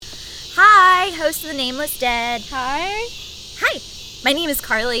Hi, host of The Nameless Dead. Hi. Hi, my name is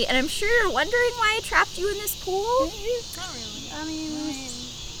Carly, and I'm sure you're wondering why I trapped you in this pool. Not really. I mean...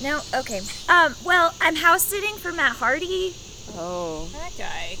 No? Okay. Well, I'm house sitting for Matt Hardy. Oh. That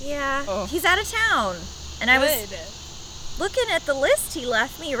guy. Yeah, Oh. he's out of town. And I was looking at the list he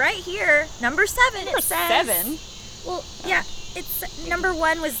left me right here. Number 7, it says. 7? Well, yeah, it's number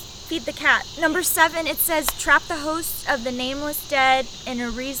 1 was Feed the Cat. Number 7, it says trap the host of The Nameless Dead in a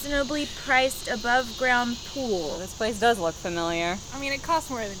reasonably priced above-ground pool. Well, this place does look familiar. I mean, it costs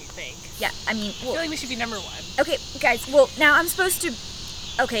more than you think. Yeah, I mean... I feel like we should be number 1. Okay, guys, well, now I'm supposed to...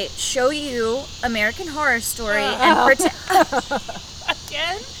 Okay, show you American Horror Story and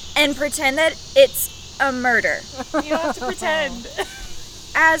Again? and pretend that it's a murder. You don't have to pretend.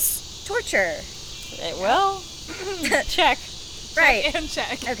 As torture. It will. Check. Right. And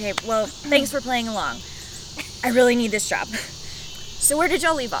check. Okay, well, thanks for playing along. I really need this job. So where did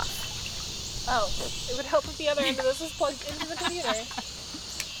y'all leave off? Oh, it would help if the other end of this was plugged into the computer.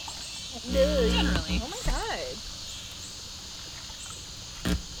 Generally. Oh my god.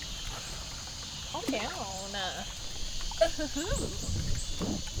 Calm down.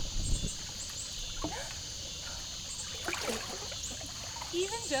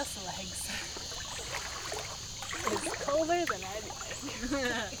 Even just legs. It's colder than I'd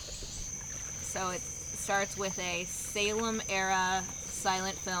like. So it starts with a Salem-era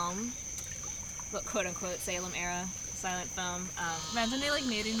silent film, but quote-unquote Salem-era silent film. Imagine they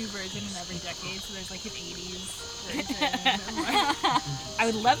made a new version in every decade, so there's an 80s version. I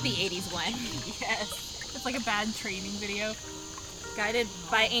would love the 80s one. Yes. It's like a bad training video. Guided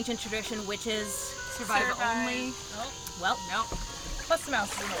by ancient tradition, witches survive only. Oh, Well, no. Plus the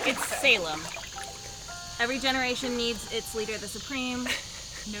mouse is in the way. it's Salem. Every generation needs its leader, the supreme.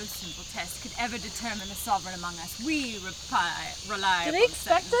 No simple test could ever determine the sovereign among us. We rely Do they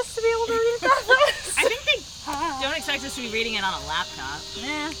expect us to be able to read that list? I think they don't expect us to be reading it on a laptop.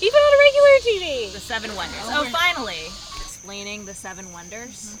 Even on a regular TV. The 7 Wonders. Oh, finally! Explaining the 7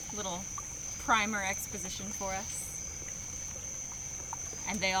 Wonders. little primer exposition for us.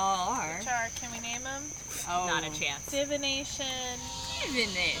 And they all are. Char, can we name them? Oh. Not a chance. Divination.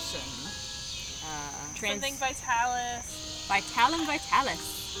 Divination. Something Vitalis. Vitalum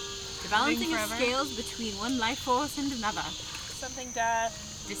Vitalis. The balancing of forever. scales between one life force and another. Something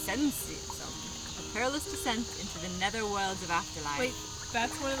Death. Descensiism. A perilous descent into the nether worlds of afterlife. Wait,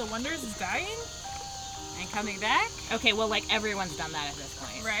 that's one of the wonders is dying? And coming back? Okay, well, everyone's done that at this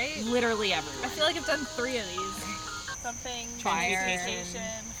point. Right? Literally everyone. I feel like I've done 3 of these. Something Fire.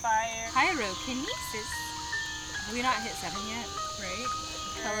 Transmutation, Fire. Pyrokinesis. Have we not hit 7 yet? Right?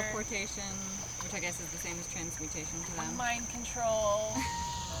 Teleportation, which I guess is the same as transmutation to them. Mind Control.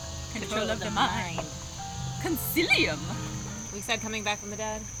 Control of the mind. Concilium. We said coming back from the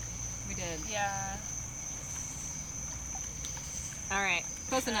dead. We did. Yeah. All right.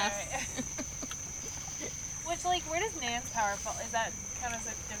 Close enough. Which, where does Nan's power fall? Is that kind of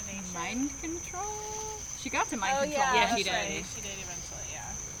a divination? Mind control? She got to mind Oh, control. yeah, Yeah, that's she did. right. She did eventually,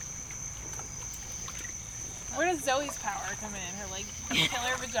 yeah. Where does Zoe's power come in? Her,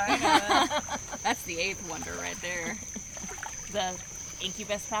 killer vagina. That's the 8th wonder right there. The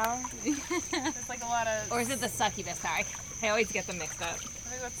incubus power? There's, a lot of... Or is it the succubus power? I always get them mixed up. I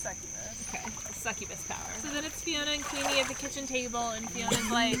think that's succubus. Okay. The succubus power. So then it's Fiona and Queenie at the kitchen table, and Fiona's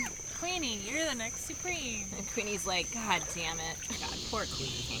like, Queenie, you're the next supreme. And Queenie's like, God damn it. God, poor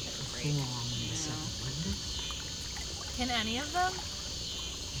Queenie can't get a break. Can any of them?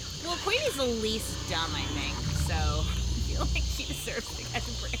 Well, Queenie's the least dumb, I think, so I feel like she deserves to get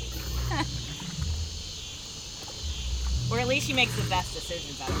a break. Or at least she makes the best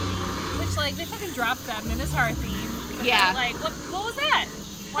decisions out of it. Which, they fucking dropped that Minotaur theme. Yeah. What was that?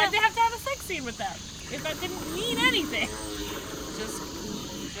 Why'd they have to have a sex scene with them? If that didn't mean anything. Just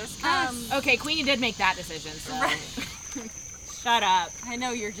Okay, Queenie did make that decision, so... Shut up. I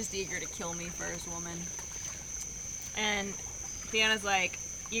know you're just eager to kill me first, woman. And Fiona's like,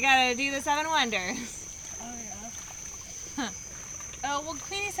 you gotta do the 7 Wonders. Oh, yeah. Oh, well,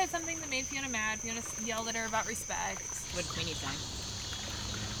 Queenie said something that made Fiona mad. Fiona yelled at her about respect. What'd Queenie say?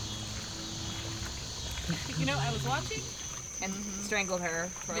 I was watching. And strangled her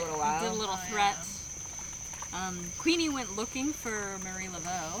for a little while. Did a little threat. Queenie went looking for Marie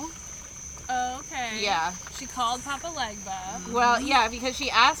Laveau. Oh, okay. Yeah. She called Papa Legba. Well, yeah, because she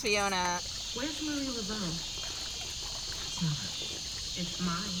asked Fiona. Where's Marie Laveau? It's not her. It's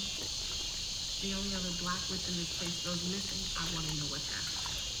mine. The only other black witch in this place goes missing. I want to know what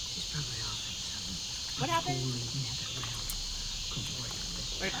happened. She's probably off at 7. What happened?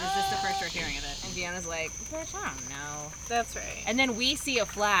 Or is this the first we're hearing of it? And Fiona's like, bitch, I don't know. That's right. And then we see a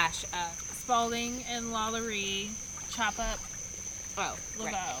flash of Spalding and Lalaurie chop up Oh, Laveau.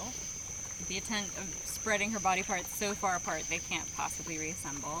 right. The intent of spreading her body parts so far apart they can't possibly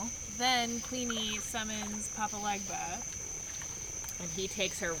reassemble. Then Queenie summons Papa Legba. And he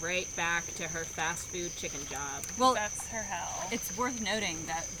takes her right back to her fast food chicken job. Well, That's her hell. it's worth noting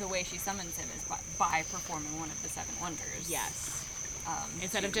that the way she summons him is by performing one of the 7 wonders. Yes.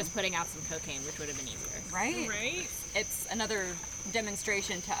 Instead of just putting out some cocaine, which would have been easier. Right? Right? It's another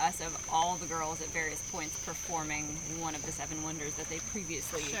demonstration to us of all the girls at various points performing one of the 7 wonders that they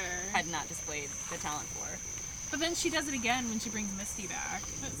previously Sure. had not displayed the talent for. But then she does it again when she brings Misty back.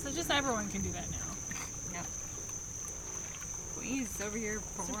 So just everyone can do that now. Yep. Please, over here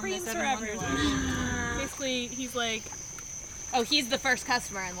perform Supremes the for 7 wonders. everyone. Basically, he's like, Oh, he's the first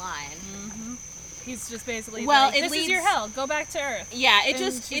customer in line. he's just basically Well, like, it this is leads- your hell. Go back to Earth. Yeah, it And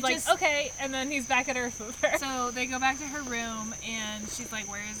just she's it like, just okay, and then he's back at Earth with her. So they go back to her room, and she's like,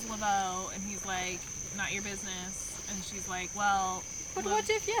 "Where's Laveau?" And he's like, "Not your business." And she's like, "Well, But Laveau- what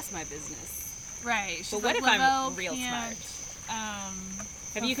if, yes, my business? right?" She's But what like, if I'm "Laveau real can't,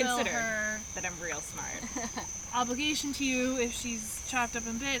 Have you fulfill considered her that I'm real smart? obligation to you if she's chopped up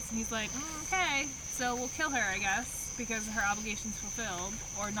in bits?" And he's like, "Okay, so we'll kill her, I guess, because her obligation's fulfilled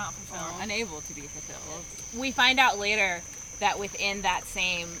or not fulfilled." Or unable to be fulfilled. We find out later that within that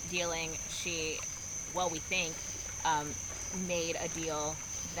same dealing, she, well, we think, made a deal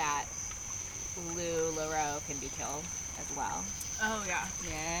that Lou LaRoe can be killed as well. Oh yeah.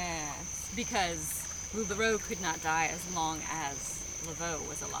 Yes. Because LaRoe could not die as long as Laveau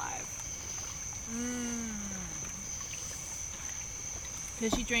was alive.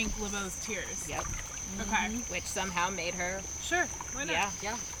 Because she drank Laveau's tears. Yep. Okay. Which somehow made her, Sure. Why not? yeah.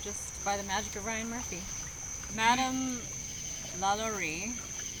 Yeah, just by the magic of Ryan Murphy. Madame Lalaurie,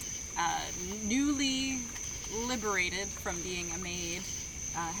 newly liberated from being a maid,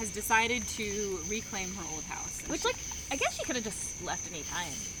 has decided to reclaim her old house. And Which, like, I guess she could have just left any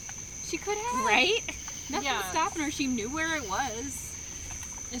time. she could have. Right? Nothing Yeah. stopping her. She knew where it was.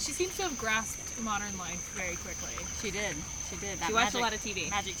 And she seems to have grasped modern life very quickly. She did. She did. She watched a lot of TV.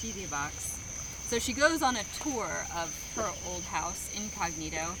 Magic TV box. So she goes on a tour of her old house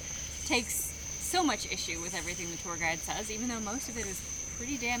incognito, takes so much issue with everything the tour guide says, even though most of it is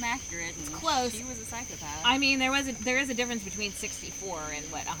pretty damn accurate. And close. She was a psychopath. I mean, there is a difference between 64 and,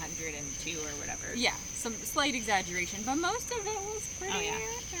 102 or whatever. Yeah, some slight exaggeration, but most of it was pretty. Oh, yeah.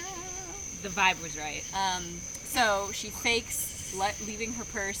 accurate. The vibe was right. So she fakes leaving her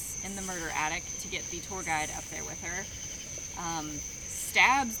purse in the murder attic to get the tour guide up there with her.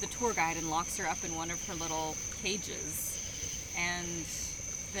 Stabs the tour guide and locks her up in one of her little cages, and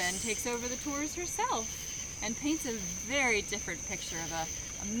then takes over the tours herself and paints a very different picture of a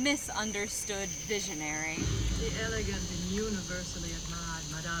misunderstood visionary. The elegant and universally admired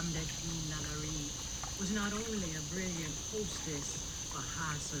Madame de Lalaurie was not only a brilliant hostess for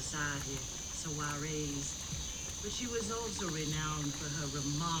high society soirees, but she was also renowned for her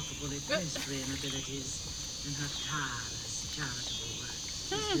remarkable equestrian abilities and her tireless charitable work.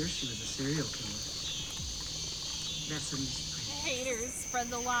 This year she was a serial killer. That's a misprint. Haters spread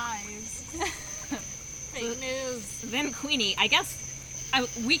the lies. Fake news. Then Queenie, I guess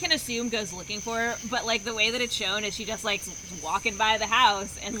we can assume goes looking for her, but like the way that it's shown is she just like walking by the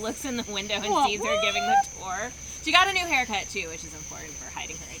house and looks in the window and sees her giving the tour. She got a new haircut too, which is important for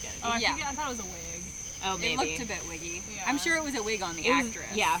hiding her identity. Oh, Yeah. I thought it was a wig. Oh, maybe. It looked a bit wiggy. Yeah. I'm sure it was a wig on the It was-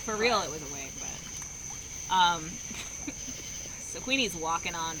 actress. yeah, for real, it was a wig, but so Queenie's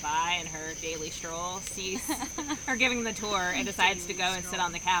walking on by in her daily stroll, sees her giving the tour, and decides to go and sit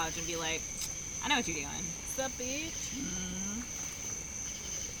on the couch and be like, "I know what you're doing." What's up, bitch?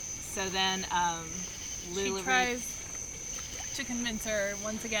 So then, She Lou tries to convince her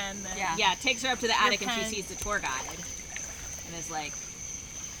once again that yeah, takes her up to the attic and she Repent. sees the tour guide, and is like,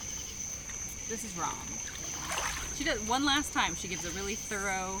 "This is wrong." She does one last time. She gives a really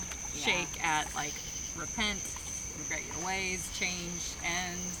thorough Yeah. shake at like repent, regret your ways, change,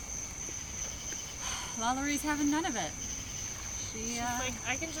 and Lalaurie having none of it. She she's like,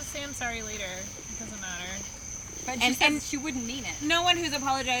 I can just say I'm sorry later. It doesn't matter. but she and- says and- she wouldn't mean it. No one who's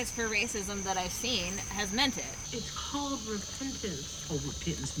apologized for racism that I've seen has meant it. It's called repentance. Oh,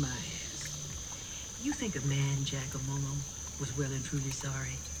 repentance, my ass. You think a man, Giacomo, was well and truly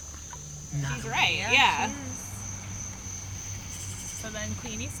sorry? Not She's a right, man. yeah. So then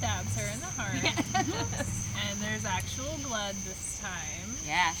Queenie stabs her in the heart. And there's actual blood this time.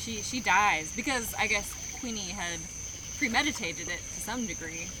 Yeah, she dies because I guess Queenie had premeditated it to some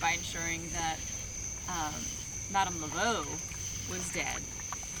degree by ensuring that Madame Laveau was dead.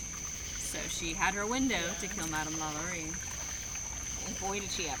 So she had her window to kill Madame Lalaurie. And boy,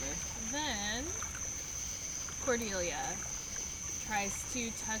 did she ever. Then Cordelia tries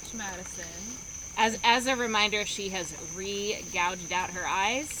to touch Madison. As a reminder, she has re-gouged out her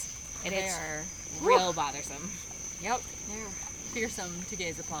eyes, and it's They're real bothersome. Yep, they're fearsome to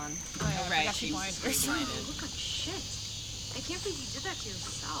gaze upon. Right, She's she's blinded. Look like shit. I can't believe you did that to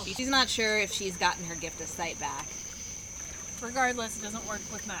yourself. She's not sure if she's gotten her gift of sight back. Regardless, it doesn't work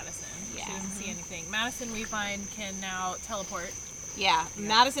with Madison. Yeah. She doesn't see anything. Madison, we find, can now teleport. Yeah,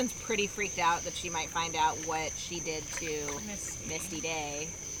 Madison's pretty freaked out that she might find out what she did to Misty Day.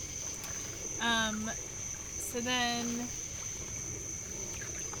 So then,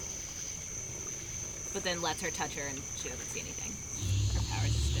 But then lets her touch her and she doesn't see anything. Her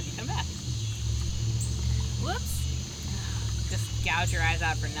powers just didn't come back. whoops. Just gouge your eyes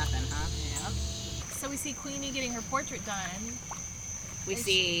out for nothing, huh? Yep. So we see Queenie getting her portrait done. We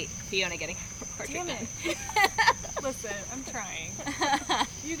see Fiona getting her portrait Damn done. it. Listen, I'm trying.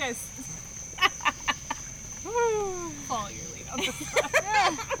 You guys follow your lead on this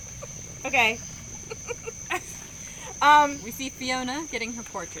one. Okay. We see Fiona getting her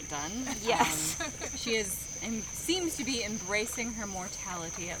portrait done. Yes. She seems to be embracing her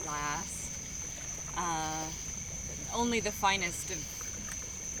mortality at last. Only the finest of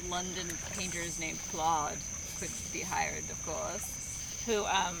London painters named Claude could be hired, of course. Who,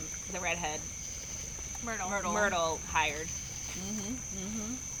 the redhead, Myrtle. hired.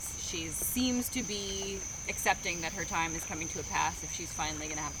 She seems to be accepting that her time is coming to a pass if she's finally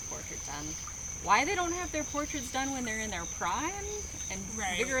going to have a portrait done. Why they don't have their portraits done when they're in their prime and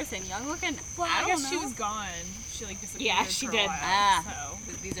Right. vigorous and young looking? Well, I I don't guess know. she was gone. She disappeared. Yeah, she for did. A while, Ah,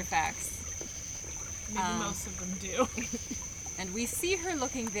 so these are facts. maybe most of them do. And we see her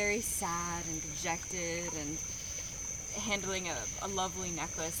looking very sad and dejected and handling a lovely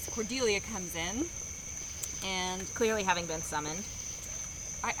necklace. Cordelia comes in, and Clearly having been summoned.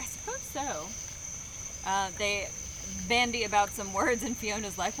 I suppose so. They bandy about some words, and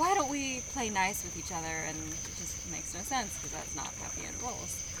Fiona's like, why don't we play nice with each other? And it just makes no sense, because that's not how Fiona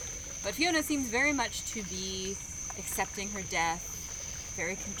rolls. But Fiona seems very much to be accepting her death,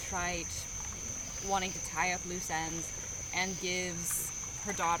 very contrite, wanting to tie up loose ends, and gives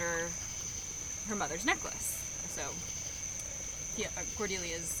her daughter her mother's necklace. So,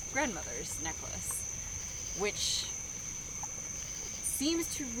 Cordelia's grandmother's necklace, which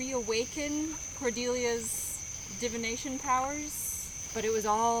seems to reawaken Cordelia's divination powers, but it was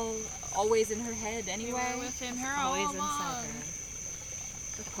always in her head They anyway. were within her Always all inside along. her.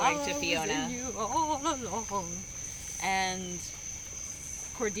 According to I was Fiona. in you all along. And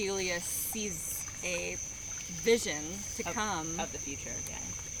Cordelia sees a vision to come Of the future,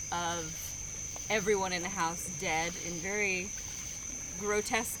 yeah. of everyone in the house dead in very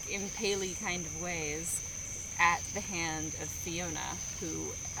grotesque, impale kind of ways at the hand of Fiona,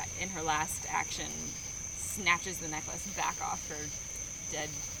 who, in her last action, snatches the necklace back off her dead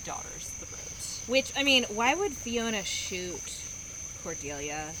daughter's throat. Which, I mean, why would Fiona shoot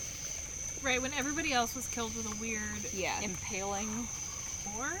Cordelia? Right, when everybody else was killed with a weird Yeah. Impaling.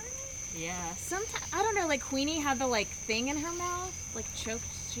 horn? Yes. Sometimes, I don't know, like Queenie had the thing in her mouth, choked,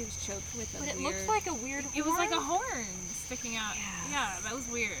 she was choked with a But it weird... looked like a weird horn. It was like a horn sticking out. Yeah. Yeah, that was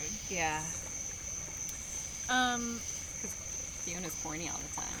weird. Yeah. Fiona's horny all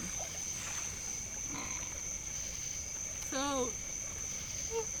the time. So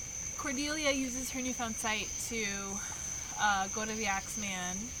Cordelia uses her newfound sight to go to the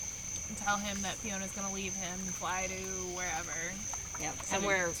Axeman and tell him that Fiona's going to leave him and fly to wherever. Yep. And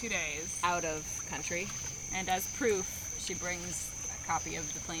we're 2 days. out of country. And as proof, she brings a copy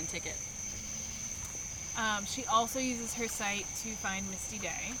of the plane ticket. She also uses her sight to find Misty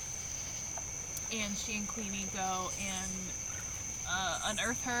Day. And she and Queenie go and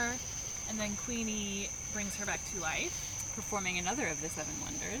unearth her. And then Queenie brings her back to life. Performing another of the Seven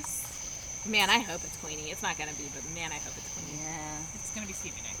Wonders. Man, I hope it's Queenie. It's not gonna be, but man, I hope it's Queenie. Yeah. It's going to be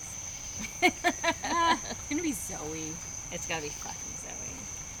Stevie Nicks. It's gonna be Zoe. It's gotta be fucking Zoe.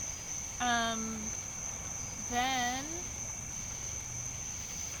 Then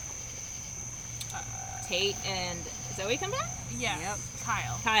Tate and Zoe come back? yeah, Yep.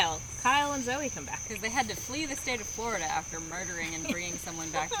 Kyle and Zoe come back. Because they had to flee the state of Florida after murdering and bringing someone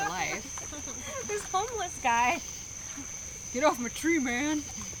back to life. This homeless guy. Get off my tree, man.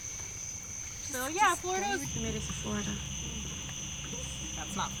 So yeah, Florida was, Committed to Florida.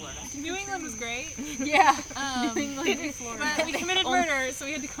 That's not Florida. New England was great. Yeah. But we committed murder, so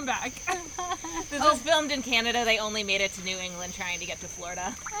we had to come back. This was filmed in Canada. They only made it to New England trying to get to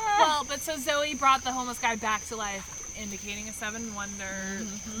Florida. Well, but so Zoe brought the homeless guy back to life, indicating a seven wonder,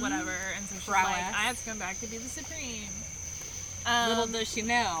 whatever. And so she's Prowess. like, I have to come back to be the supreme. Little does she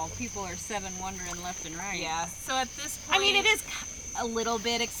know, people are seven wondering left and right. Yeah. So at this point, I mean, it is a little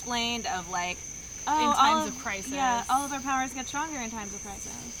bit explained of like, in all times of crisis. Yeah, all of our powers get stronger in times of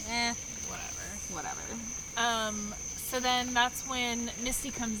crisis. Whatever. Whatever. So then that's when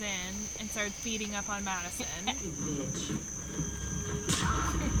Misty comes in and starts beating up on Madison. You bitch.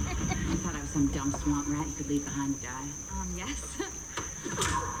 I thought I was some dumb swamp rat you could leave behind to die. Yes.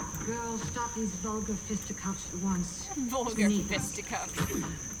 Girls, stop these vulgar fisticuffs at once. Vulgar Neat. fisticuffs.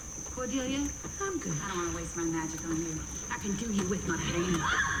 Cordelia, I'm good. I don't want to waste my magic on you. I can do you with my hand.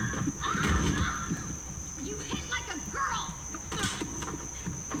 You hit like a girl!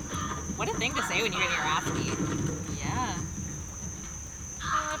 What a thing to say when you're getting your ass beat. Yeah.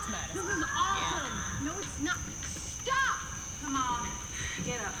 Oh, that's Madison. This is awesome! No, it's not. Stop! Come on.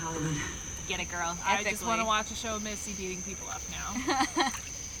 Get up, Hollywood. Get it, girl. I just want to watch a show of Misty beating people up now.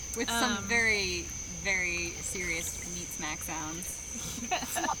 With some very, very serious meat smack sounds.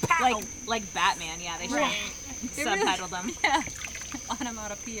 like Batman. Yeah, they should Right. subtitle them. Yeah.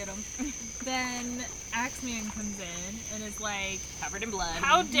 Onomatopoeia them. Then Axeman comes in and is like, Covered in blood.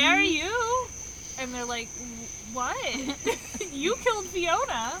 "How dare you?" And they're like, "What? You killed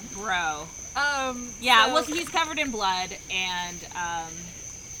Fiona." Bro. Yeah. Well, he's covered in blood, and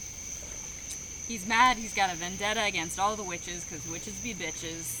He's mad. He's got a vendetta against all the witches because witches be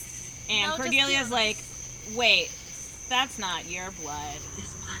bitches. and No, just Cordelia's Fiona's. like, wait, that's not your blood. This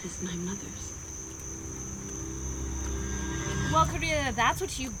blood is my mother's. Well, Cordelia, that's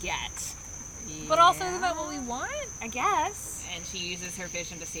what you get, But also, isn't that what we want? I guess. And she uses her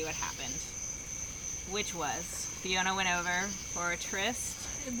vision to see what happened, which was Fiona went over for a tryst.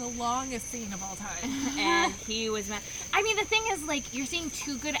 In the longest scene of all time. And he was mad. I mean, the thing is, like, you're seeing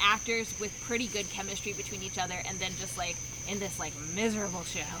two good actors with pretty good chemistry between each other, and then just, like, in this, like, miserable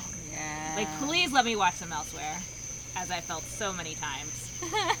show. Yeah. Like, please let me watch them elsewhere, as I felt so many times.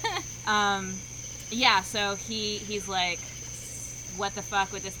 Yeah, so he's like, what the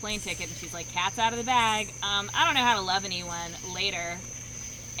fuck with this plane ticket? And she's like, cat's out of the bag. I don't know how to love anyone later.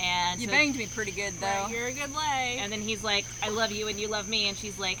 And You so- banged me pretty good, though. Right, you're a good lay. and then he's like, I love you and you love me. And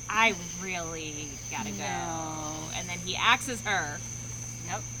she's like, I really gotta go. No. And then he axes her.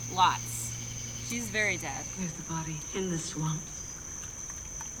 Yep. Lots. She's very dead. Where's the body? In the swamps.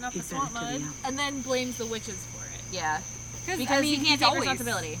 Not the He fed swamp it to the mud. owl. And then blames the witches for it. Yeah. Because Because he can't he's take always-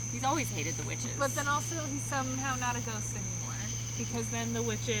 responsibility. He's always hated the witches. But then also, he's somehow not a ghost anymore. Because then the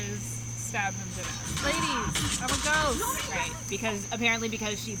witches stab him to death. Ladies, I'm a ghost! Right.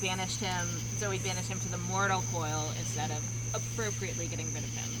 Because she banished him, Zoe banished him to the mortal coil instead of appropriately getting rid of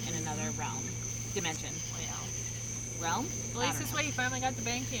him in another realm. Dimension. Realm? At least this way he finally got to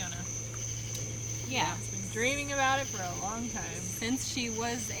bang Fiona. Yeah. He's been dreaming about it for a long time. Since she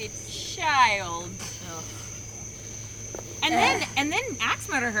was a child. Ugh. And then axe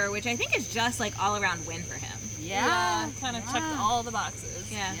murder her, which I think is just like all around win for him. Kind of checked all the boxes.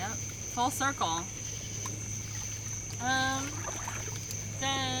 Yeah. Yep. Full circle.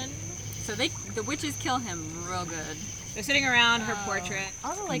 Then So the witches kill him real good. They're sitting around her portrait.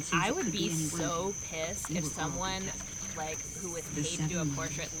 Also, like, Seems I it would could be be any so one. pissed You if were all someone, together. like, who was The paid to do a 7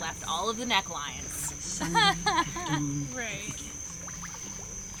 portrait left all of the necklines. Sunday at dawn right. begins.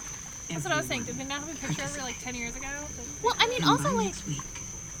 That's what I was saying. Did Everyone they not have a picture of her like 10 years ago? Well, I mean, also, by like, next week,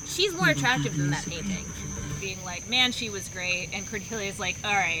 she's more attractive than that painting. Being like, man, she was great. And Cordelia's like,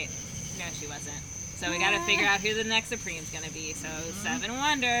 all right, no, she wasn't. So we gotta figure out who the next Supreme's gonna be. So 7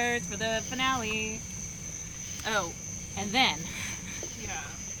 wonders for the finale. Oh, and then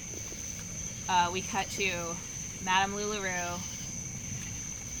Yeah. we cut to Madame LuLaRue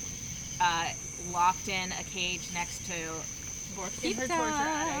locked in a cage next to In her torture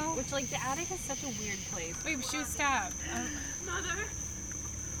attic. Which, like, the attic is such a weird place. Wait, but she was stabbed.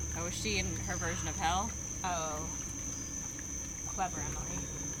 Oh, was she in her version of hell? Oh, clever Emily.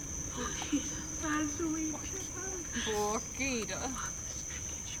 Borgita.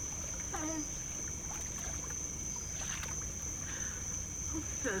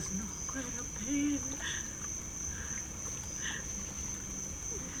 There's no greater pain.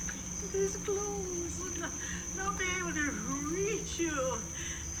 This clothes would not be able to reach you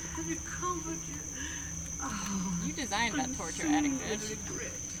and to comfort you. Oh, You designed that torture attic, bitch.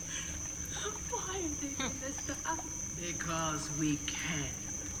 regret. Why have they done this to us? Because we can.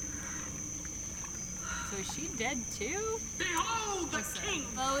 So is she dead too? Behold the king!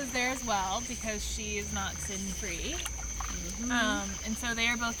 Lo is there as well because she is not sin-free. And so they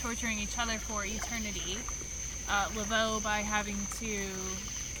are both torturing each other for eternity. Laveau by having to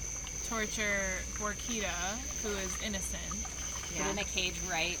torture Borkita, who is innocent. Put in a cage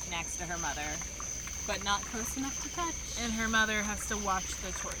right next to her mother. but not close enough to touch. And her mother has to watch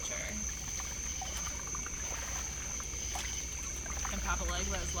the torture. And Papa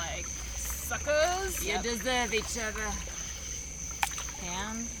Legba's like, suckers! You deserve each other.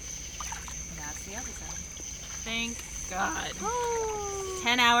 And that's the episode. Thank God.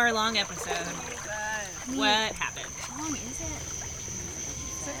 10-hour long episode. What happened? How long is it?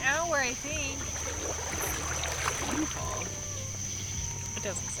 It's an hour, I think. It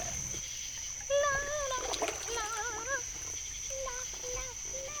doesn't say.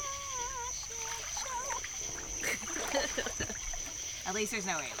 At least there's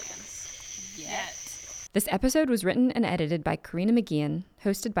no aliens. Yet. This episode was written and edited by Karina McGeehan,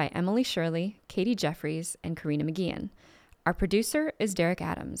 hosted by Emily Shirley, Katie Jeffries, and Karina McGeehan. Our producer is Derek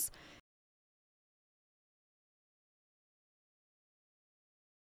Adams.